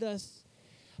created us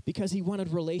because he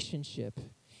wanted relationship.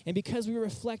 And because we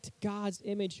reflect God's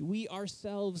image, we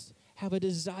ourselves have a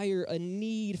desire, a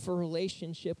need for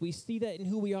relationship. We see that in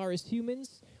who we are as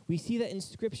humans. We see that in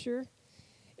Scripture.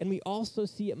 and we also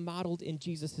see it modeled in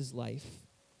Jesus' life.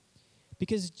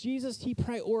 Because Jesus, he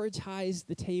prioritized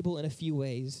the table in a few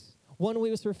ways. One way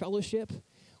was for fellowship.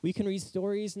 We can read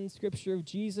stories in Scripture of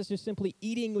Jesus just simply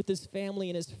eating with his family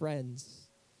and his friends,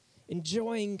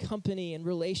 enjoying company and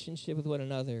relationship with one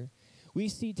another. We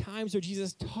see times where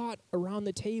Jesus taught around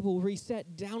the table, where he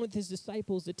sat down with his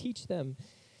disciples to teach them,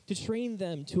 to train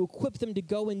them, to equip them to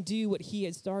go and do what he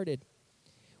had started.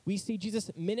 We see Jesus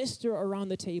minister around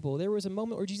the table. There was a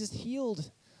moment where Jesus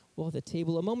healed while at the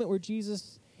table, a moment where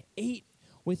Jesus ate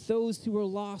with those who were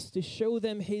lost to show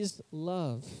them his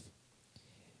love.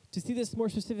 To see this more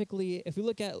specifically, if we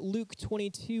look at Luke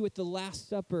 22 at the Last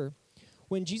Supper,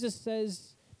 when Jesus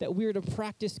says that we are to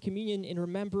practice communion in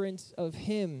remembrance of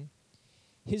him,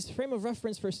 his frame of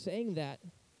reference for saying that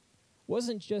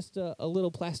wasn't just a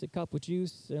little plastic cup with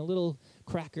juice and a little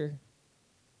cracker.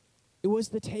 It was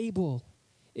the table.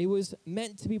 It was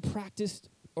meant to be practiced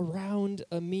around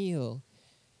a meal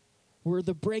where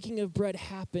the breaking of bread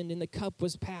happened and the cup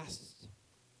was passed.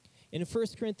 In 1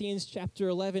 Corinthians chapter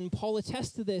 11, Paul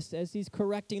attests to this as he's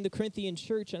correcting the Corinthian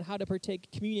church on how to partake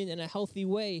communion in a healthy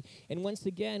way. And once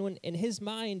again, when in his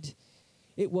mind,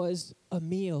 it was a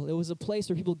meal. It was a place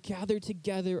where people gathered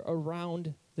together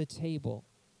around the table.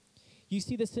 You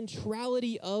see, the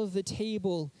centrality of the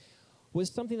table was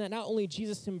something that not only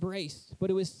Jesus embraced, but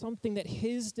it was something that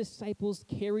his disciples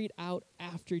carried out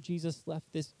after Jesus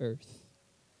left this earth.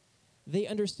 They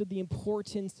understood the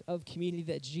importance of community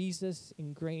that Jesus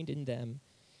ingrained in them.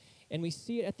 And we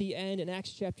see it at the end in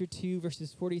Acts chapter 2,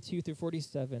 verses 42 through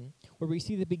 47, where we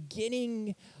see the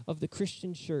beginning of the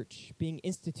Christian church being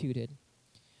instituted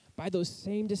by those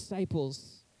same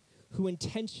disciples who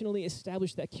intentionally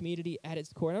established that community at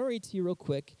its core. And I'll read to you real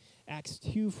quick, Acts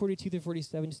 2, 42 through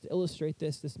 47, just to illustrate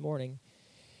this morning.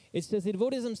 It says, they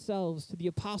devoted themselves to the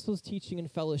apostles' teaching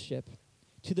and fellowship,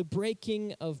 to the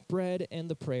breaking of bread and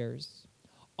the prayers.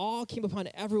 All came upon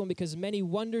everyone because many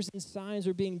wonders and signs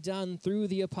were being done through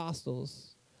the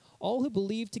apostles. All who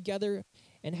believed together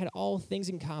and had all things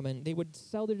in common, they would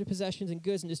sell their possessions and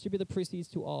goods and distribute the proceeds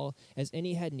to all as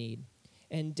any had need.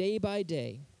 And day by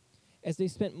day, as they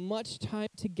spent much time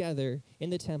together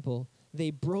in the temple, they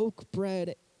broke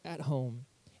bread at home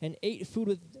and ate food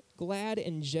with glad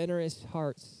and generous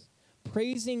hearts,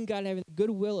 praising God and having the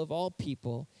goodwill of all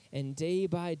people. And day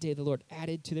by day, the Lord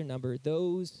added to their number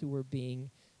those who were being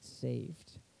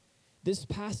saved. This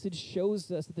passage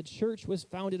shows us that the church was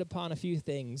founded upon a few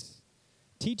things: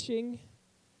 teaching,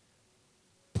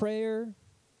 prayer,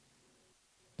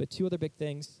 but two other big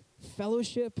things: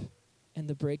 fellowship and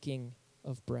the breaking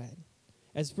of bread.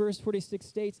 As verse 46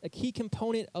 states, a key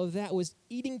component of that was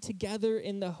eating together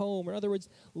in the home. Or in other words,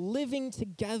 living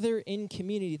together in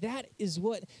community. That is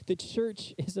what the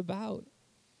church is about.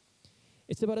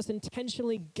 It's about us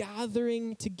intentionally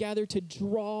gathering together to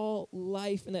draw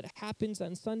life, and that happens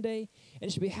on Sunday, and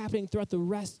it should be happening throughout the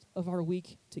rest of our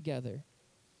week together.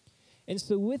 And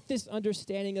so with this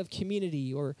understanding of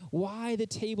community, or why the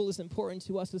table is important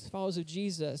to us as followers of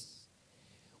Jesus,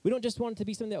 we don't just want it to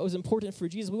be something that was important for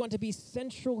Jesus. We want it to be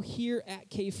central here at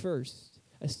K First,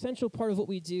 a central part of what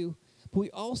we do, but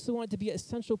we also want it to be an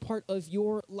essential part of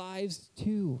your lives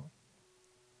too.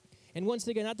 And once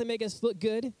again, not to make us look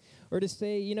good or to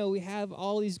say, we have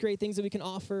all these great things that we can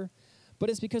offer, but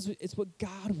it's because it's what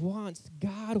God wants.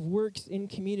 God works in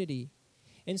community.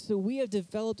 And so we have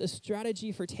developed a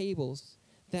strategy for tables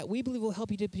that we believe will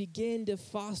help you to begin to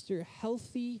foster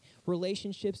healthy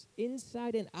relationships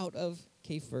inside and out of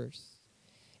K First.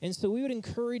 And so we would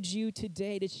encourage you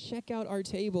today to check out our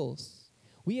tables.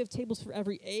 We have tables for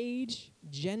every age,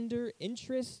 gender,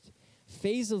 interest,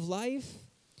 phase of life.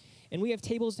 And we have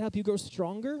tables to help you grow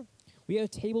stronger. We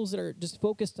have tables that are just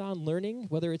focused on learning,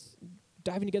 whether it's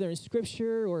diving together in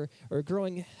Scripture or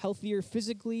growing healthier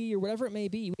physically or whatever it may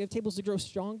be. We have tables to grow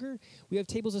stronger. We have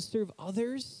tables to serve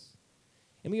others.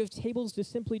 And we have tables to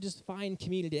simply just find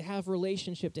community, to have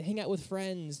relationship, to hang out with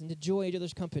friends, and to enjoy each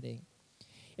other's company.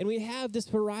 And we have this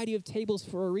variety of tables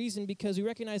for a reason, because we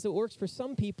recognize that what works for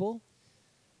some people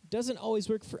doesn't always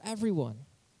work for everyone.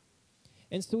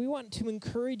 And so we want to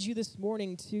encourage you this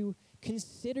morning to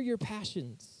consider your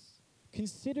passions,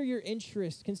 consider your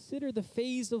interests, consider the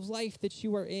phase of life that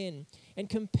you are in, and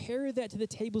compare that to the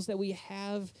tables that we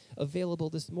have available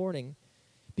this morning,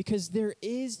 because there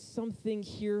is something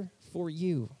here for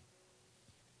you.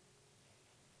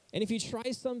 And if you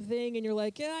try something and you're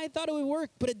like, I thought it would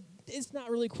work, but it's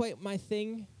not really quite my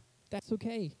thing, that's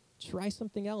okay. Try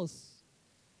something else.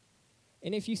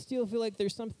 And if you still feel like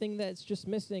there's something that's just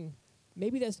missing,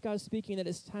 maybe that's God speaking that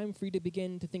it's time for you to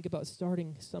begin to think about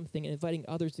starting something and inviting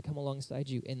others to come alongside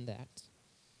you in that.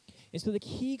 And so the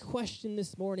key question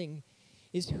this morning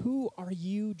is, who are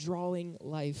you drawing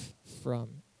life from?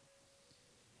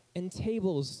 And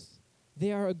tables,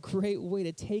 they are a great way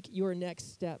to take your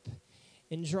next step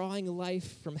in drawing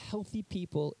life from healthy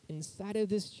people inside of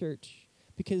this church,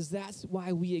 because that's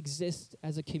why we exist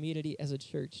as a community, as a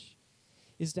church,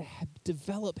 is to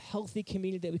develop healthy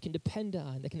community that we can depend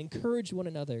on, that can encourage one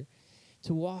another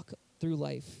to walk through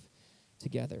life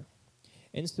together.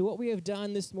 And so what we have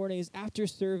done this morning is, after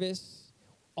service,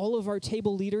 all of our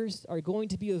table leaders are going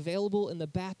to be available in the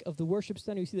back of the worship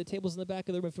center. You see the tables in the back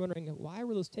of the room. If you're wondering, why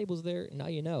were those tables there? Now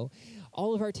you know.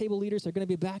 All of our table leaders are going to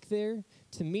be back there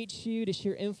to meet you, to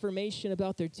share information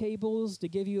about their tables, to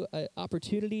give you an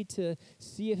opportunity to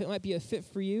see if it might be a fit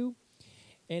for you.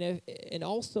 And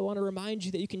also want to remind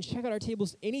you that you can check out our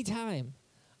tables anytime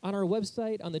on our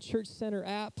website, on the Church Center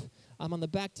app, on the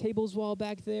back tables wall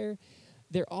back there.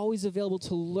 They're always available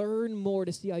to learn more,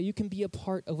 to see how you can be a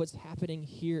part of what's happening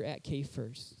here at K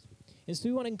First. And so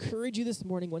we want to encourage you this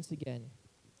morning once again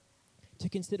to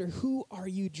consider, who are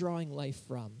you drawing life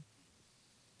from?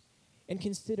 And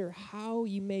consider how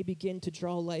you may begin to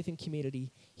draw life and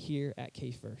community here at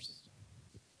K First.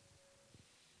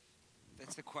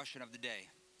 That's the question of the day,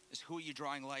 is who are you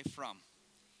drawing life from?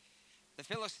 The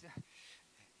Philistines,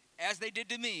 as they did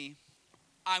to me,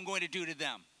 I'm going to do to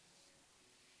them.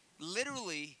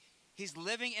 Literally, he's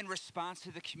living in response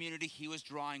to the community he was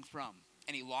drawing from,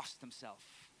 and he lost himself.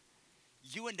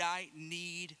 You and I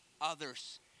need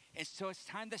others. And so it's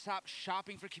time to stop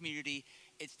shopping for community.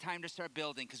 It's time to start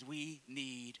building, because we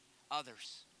need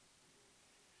others.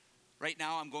 Right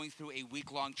now, I'm going through a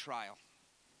week-long trial.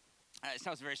 It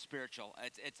sounds very spiritual.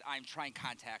 I'm trying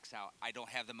contacts out. I don't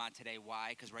have them on today. Why?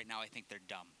 Because right now I think they're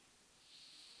dumb.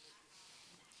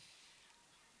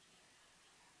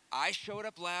 I showed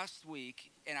up last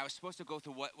week, and I was supposed to go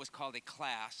through what was called a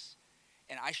class,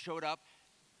 and I showed up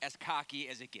as cocky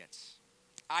as it gets.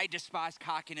 I despise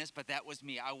cockiness, but that was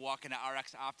me. I walk into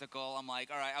RX Optical. I'm like,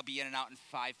 all right, I'll be in and out in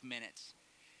 5 minutes.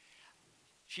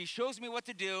 She shows me what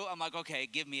to do. I'm like, okay,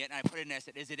 give me it. And I put it in. I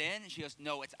said, is it in? And she goes,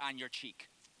 no, it's on your cheek.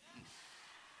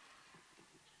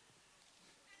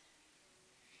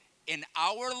 An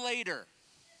hour later,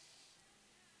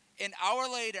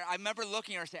 I remember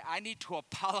looking at her and saying, I need to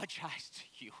apologize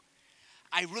to you.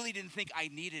 I really didn't think I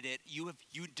needed it. You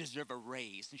deserve a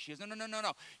raise. And she goes,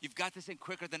 no. You've got this in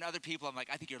quicker than other people. I'm like,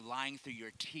 I think you're lying through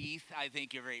your teeth. I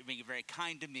think you're being very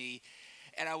kind to me.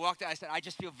 And I walked out. I said, I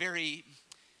just feel very,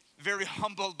 very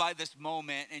humbled by this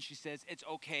moment. And she says, it's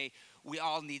okay. We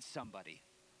all need somebody.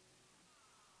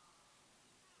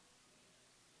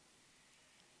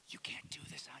 You can't do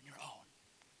this on your own.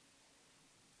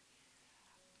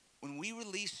 When we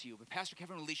release you, when Pastor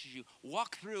Kevin releases you,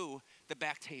 walk through the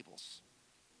back tables.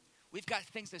 We've got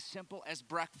things as simple as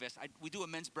breakfast. We do a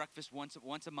men's breakfast once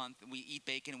a month, and we eat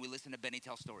bacon and we listen to Benny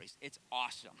tell stories. It's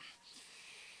awesome.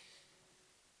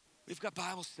 We've got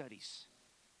Bible studies.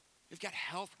 We've got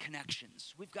health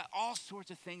connections. We've got all sorts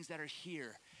of things that are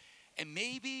here. And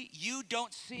maybe you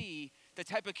don't see the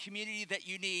type of community that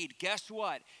you need. Guess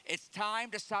what? It's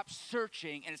time to stop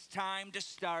searching, and it's time to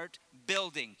start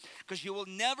building. Because you will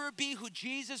never be who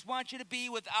Jesus wants you to be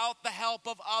without the help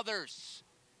of others.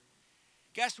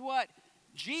 Guess what?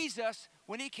 Jesus,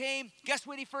 when he came, guess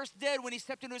what he first did when he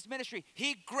stepped into his ministry?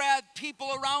 He grabbed people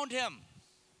around him.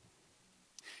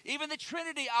 Even the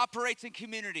Trinity operates in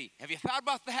community. Have you thought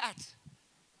about that?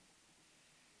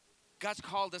 God's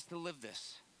called us to live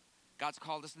this. God's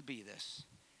called us to be this.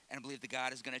 And I believe that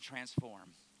God is going to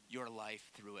transform your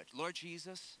life through it. Lord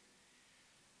Jesus,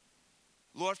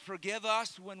 Lord, forgive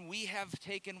us when we have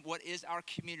taken what is our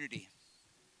community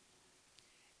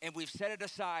and we've set it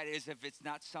aside as if it's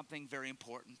not something very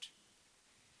important.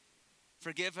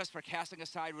 Forgive us for casting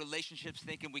aside relationships,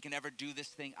 thinking we can never do this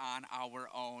thing on our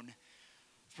own.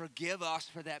 Forgive us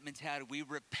for that mentality. We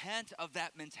repent of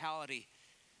that mentality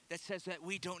that says that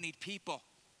we don't need people.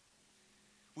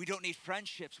 We don't need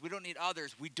friendships. We don't need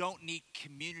others. We don't need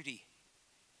community.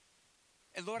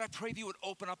 And Lord, I pray that you would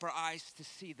open up our eyes to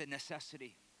see the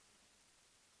necessity.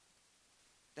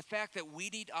 The fact that we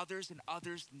need others and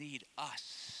others need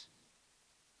us.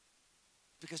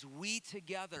 Because we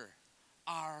together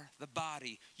are the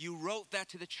body. You wrote that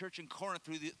to the church in Corinth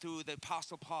through the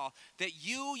Apostle Paul, that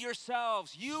you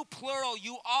yourselves, you plural,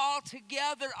 you all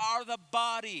together are the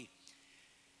body.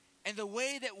 And the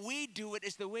way that we do it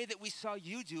is the way that we saw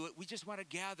you do it. We just want to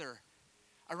gather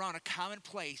around a common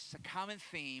place, a common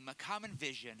theme, a common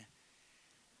vision.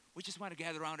 We just want to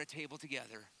gather around a table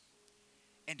together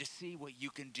and to see what you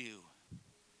can do.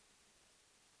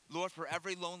 Lord, for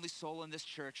every lonely soul in this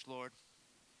church, Lord,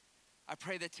 I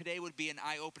pray that today would be an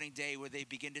eye-opening day where they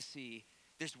begin to see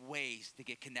there's ways to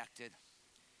get connected.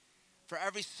 For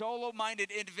every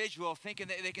solo-minded individual thinking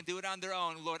that they can do it on their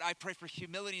own, Lord, I pray for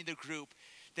humility in the group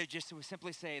that just would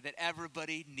simply say that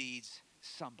everybody needs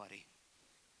somebody.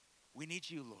 We need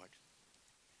you, Lord.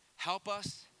 Help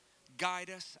us, guide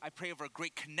us. I pray over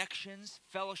great connections,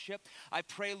 fellowship. I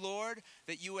pray, Lord,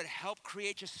 that you would help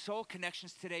create just soul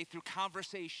connections today through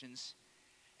conversations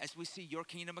as we see your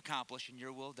kingdom accomplished and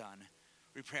your will done.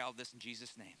 We pray all this in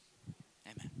Jesus' name.